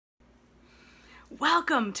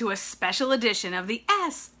Welcome to a special edition of the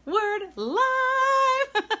S Word Live.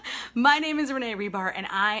 My name is Renee Rebar and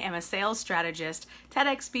I am a sales strategist,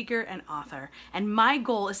 TEDx speaker, and author. And my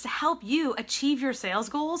goal is to help you achieve your sales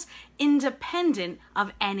goals independent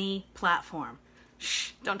of any platform.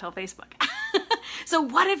 Shh, don't tell Facebook. So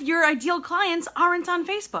what if your ideal clients aren't on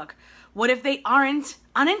Facebook? What if they aren't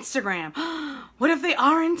on Instagram? What if they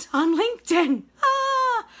aren't on LinkedIn?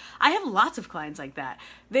 I have lots of clients like that.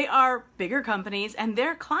 They are bigger companies and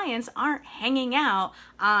their clients aren't hanging out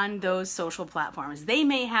on those social platforms. They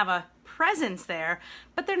may have a presence there,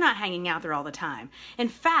 but they're not hanging out there all the time. In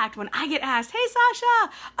fact, when I get asked, hey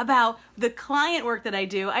Sasha, about the client work that I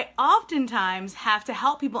do, I oftentimes have to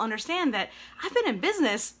help people understand that I've been in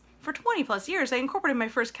business for 20 plus years. I incorporated my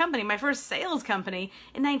first company, my first sales company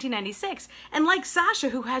in 1996. And like Sasha,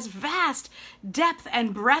 who has vast depth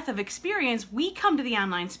and breadth of experience, we come to the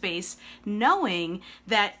online space knowing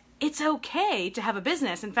that it's okay to have a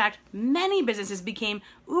business. In fact, many businesses became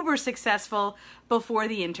uber successful before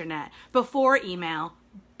the internet, before email,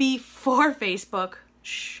 before Facebook,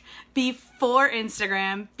 before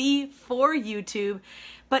Instagram, before YouTube.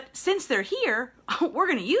 But since they're here, we're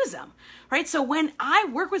going to use them, right? So when I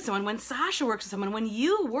work with someone, when Sasha works with someone, when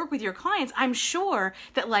you work with your clients, I'm sure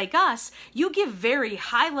that like us, you give very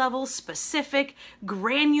high level, specific,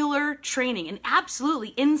 granular training. And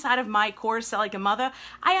absolutely inside of my course, Sell Like a Mother,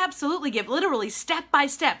 I absolutely give literally step by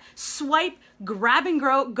step, swipe, grab and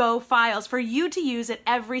go files for you to use at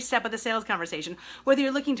every step of the sales conversation. Whether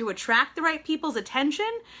you're looking to attract the right people's attention,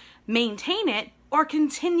 maintain it, or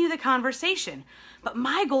continue the conversation. But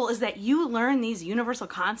my goal is that you learn these universal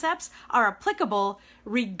concepts are applicable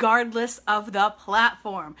regardless of the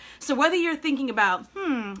platform. So whether you're thinking about,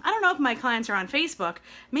 I don't know if my clients are on Facebook,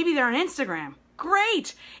 maybe they're on Instagram.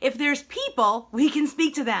 Great. If there's people, we can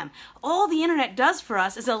speak to them. All the internet does for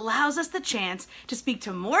us is allows us the chance to speak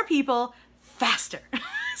to more people faster.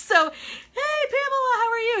 So, hey Pamela,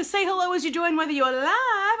 how are you? Say hello as you join, whether you're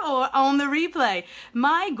live or on the replay.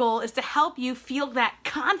 My goal is to help you feel that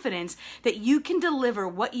confidence that you can deliver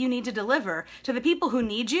what you need to deliver to the people who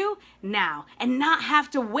need you now and not have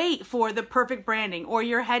to wait for the perfect branding or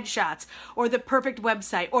your headshots or the perfect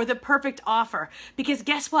website or the perfect offer. Because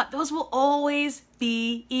guess what? Those will always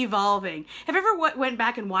be evolving. Have you ever went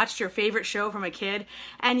back and watched your favorite show from a kid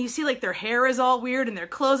and you see like their hair is all weird and their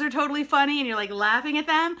clothes are totally funny and you're like laughing at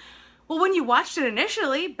them? Well, when you watched it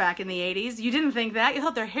initially back in the 80s, you didn't think that. You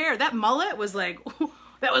thought their hair, that mullet was like,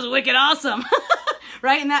 that was wicked awesome,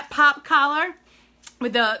 right? And that pop collar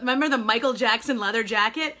with remember the Michael Jackson leather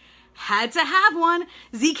jacket? Had to have one.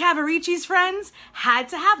 Z Cavaricci's friends had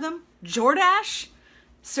to have them. Jordache,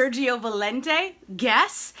 Sergio Valente,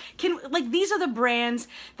 Guess, these are the brands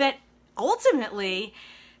that ultimately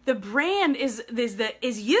the brand is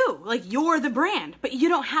you, like you're the brand, but you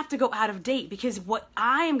don't have to go out of date because what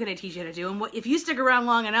I am going to teach you how to do, and if you stick around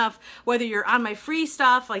long enough, whether you're on my free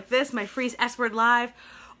stuff like this, my free S Word Live,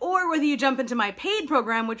 or whether you jump into my paid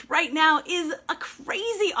program, which right now is a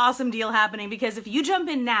crazy awesome deal happening because if you jump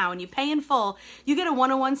in now and you pay in full, you get a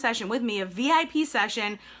one-on-one session with me, a VIP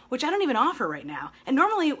session, which I don't even offer right now. And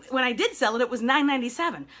normally when I did sell it, it was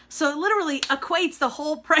 $997. So it literally equates the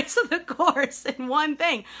whole price of the course in one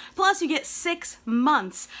thing. Plus you get 6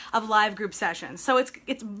 months of live group sessions. So it's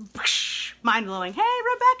mind-blowing. Hey,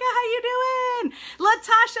 Rebecca, how you doing?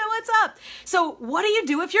 Latasha, what's up? So what do you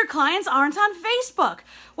do if your clients aren't on Facebook?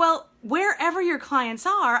 Well, wherever your clients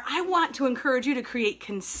are, I want to encourage you to create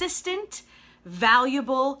consistent,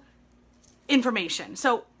 valuable information.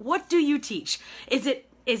 So what do you teach? Is it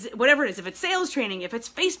whatever it is, if it's sales training, if it's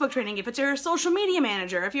Facebook training, if it's your social media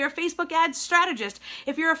manager, if you're a Facebook ad strategist,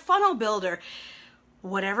 if you're a funnel builder,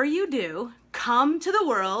 whatever you do, come to the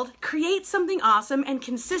world, create something awesome, and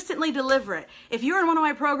consistently deliver it. If you're in one of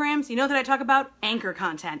my programs, you know that I talk about anchor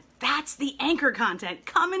content. That's the anchor content.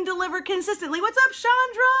 Come and deliver consistently. What's up,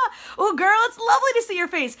 Chandra? Oh, girl, it's lovely to see your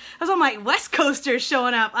face. That's one of my West Coasters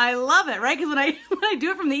showing up. I love it, right? Because when I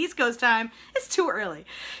do it from the East Coast time, it's too early.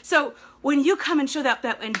 So when you come and show that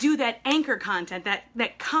and do that anchor content,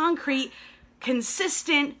 that concrete,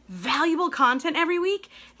 consistent, valuable content every week,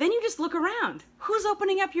 then you just look around. Who's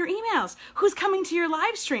opening up your emails? Who's coming to your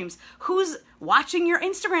live streams? Who's watching your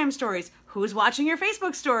Instagram stories? Who's watching your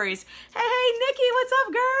Facebook stories? Hey, Nikki, what's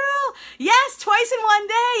up, girl? Yes, twice in one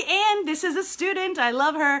day. And this is a student. I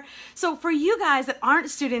love her. So for you guys that aren't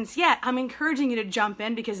students yet, I'm encouraging you to jump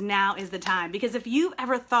in because now is the time. Because if you've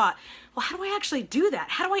ever thought, well, how do I actually do that?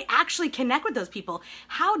 How do I actually connect with those people?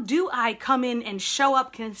 How do I come in and show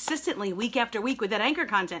up consistently week after week with that anchor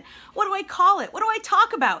content? What do I call it? What do I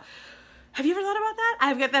talk about? Have you ever thought about that?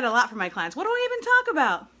 I've got that a lot from my clients. What do I even talk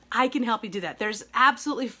about? I can help you do that. There's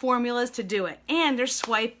absolutely formulas to do it. And there's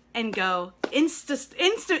swipe and go,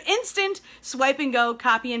 instant swipe and go,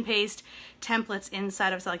 copy and paste templates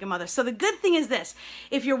inside of Sell Like a Mother. So the good thing is this: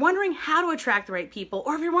 if you're wondering how to attract the right people,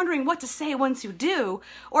 or if you're wondering what to say once you do,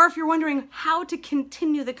 or if you're wondering how to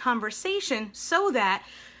continue the conversation so that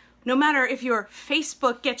no matter if your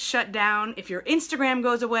Facebook gets shut down, if your Instagram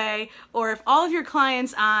goes away, or if all of your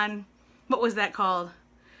clients on, what was that called?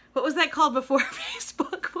 What was that called before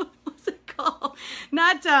Facebook? What was it called?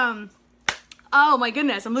 Not, oh my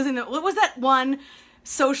goodness, I'm losing what was that one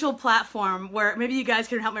social platform where, maybe you guys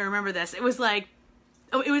can help me remember this. It was like,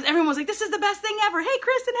 everyone was like, this is the best thing ever. Hey,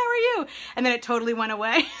 Kristen, how are you? And then it totally went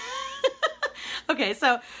away. Okay,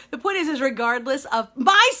 so the point is regardless of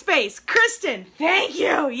MySpace, Kristen, thank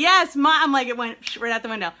you. Yes, I'm like, it went right out the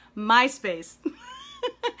window. MySpace.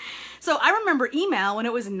 So I remember email when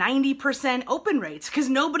it was 90% open rates because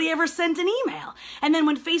nobody ever sent an email. And then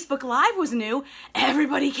when Facebook Live was new,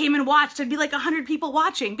 everybody came and watched. There'd be like 100 people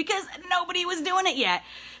watching because nobody was doing it yet.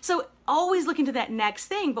 So always looking to that next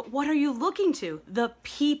thing. But what are you looking to? The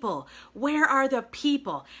people. Where are the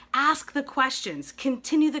people? Ask the questions.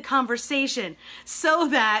 Continue the conversation so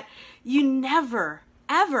that you never,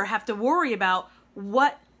 ever have to worry about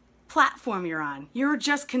what platform you're on. You're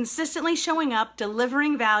just consistently showing up,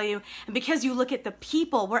 delivering value, and because you look at the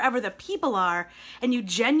people, wherever the people are, and you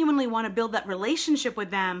genuinely want to build that relationship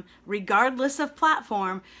with them, regardless of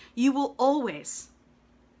platform, you will always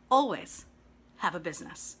have a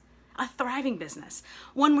business. A thriving business.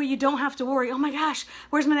 One where you don't have to worry, oh my gosh,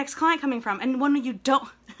 where's my next client coming from? And one where you don't,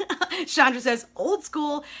 Chandra says, old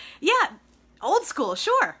school. Yeah, old school,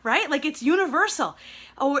 sure, right? Like it's universal.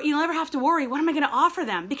 Or you'll never have to worry, what am I going to offer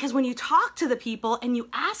them? Because when you talk to the people and you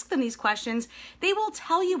ask them these questions, they will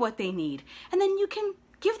tell you what they need. And then you can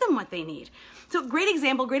give them what they need. So great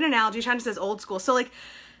example, great analogy. Chandra says old school. So like,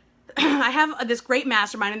 I have this great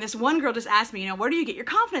mastermind, and this one girl just asked me, where do you get your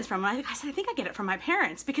confidence from? And I said, I think I get it from my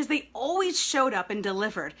parents because they always showed up and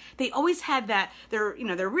delivered. They always had that, their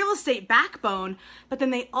real estate backbone, but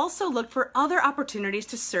then they also looked for other opportunities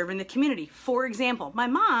to serve in the community. For example, my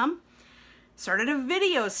mom started a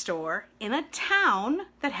video store in a town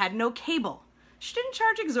that had no cable. She didn't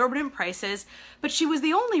charge exorbitant prices, but she was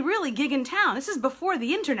the only really gig in town. This is before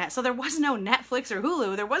the internet, so there was no Netflix or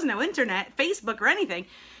Hulu. There was no internet, Facebook, or anything.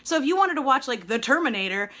 So if you wanted to watch like The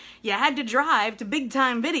Terminator, you had to drive to Big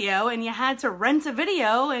Time Video, and you had to rent a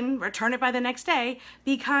video and return it by the next day.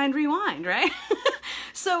 Be kind, rewind, right?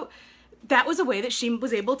 So that was a way that she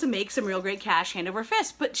was able to make some real great cash hand over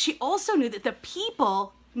fist. But she also knew that the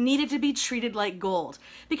people needed to be treated like gold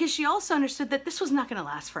because she also understood that this was not going to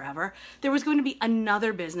last forever. There was going to be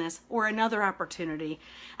another business or another opportunity.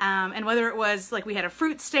 And whether it was like we had a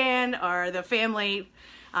fruit stand or the family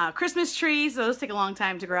Christmas trees, those take a long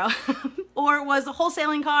time to grow, or it was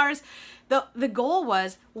wholesaling cars. The goal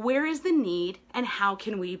was, where is the need and how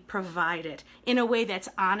can we provide it in a way that's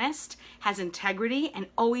honest, has integrity, and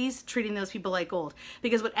always treating those people like gold.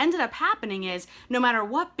 Because what ended up happening is, no matter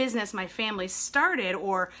what business my family started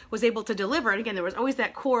or was able to deliver, and again, there was always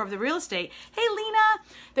that core of the real estate, hey Lena,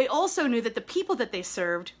 they also knew that the people that they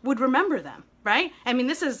served would remember them, right? I mean,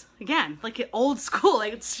 this is, again, like old school,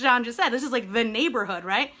 like Sean just said, this is like the neighborhood,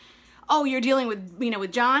 right? Oh, you're dealing with,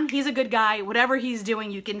 with John, he's a good guy, whatever he's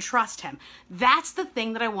doing, you can trust him. That's the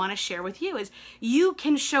thing that I want to share with you is you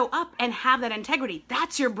can show up and have that integrity.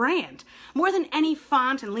 That's your brand. More than any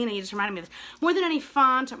font, and Lena, you just reminded me of this, more than any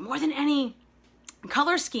font, more than any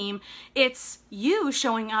color scheme, it's you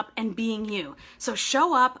showing up and being you. So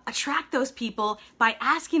show up, attract those people by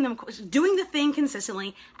asking them, doing the thing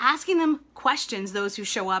consistently, asking them questions, those who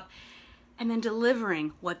show up, and then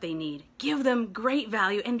delivering what they need. Give them great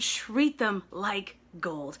value and treat them like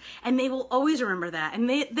gold. And they will always remember that. And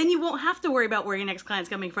then you won't have to worry about where your next client's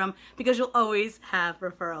coming from because you'll always have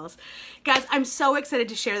referrals. Guys, I'm so excited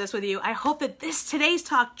to share this with you. I hope that today's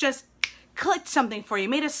talk just clicked something for you,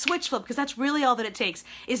 made a switch flip, because that's really all that it takes,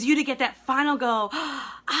 is you to get that final go,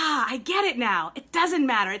 I get it now. It doesn't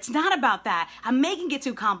matter. It's not about that. I'm making it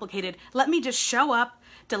too complicated. Let me just show up,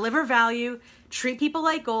 deliver value, treat people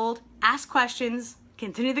like gold, ask questions,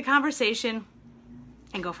 continue the conversation,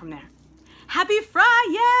 and go from there. Happy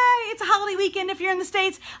Friday! It's a holiday weekend if you're in the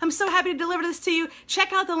States. I'm so happy to deliver this to you.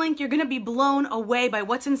 Check out the link. You're going to be blown away by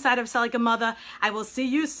what's inside of Sell Like a Mother. I will see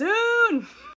you soon.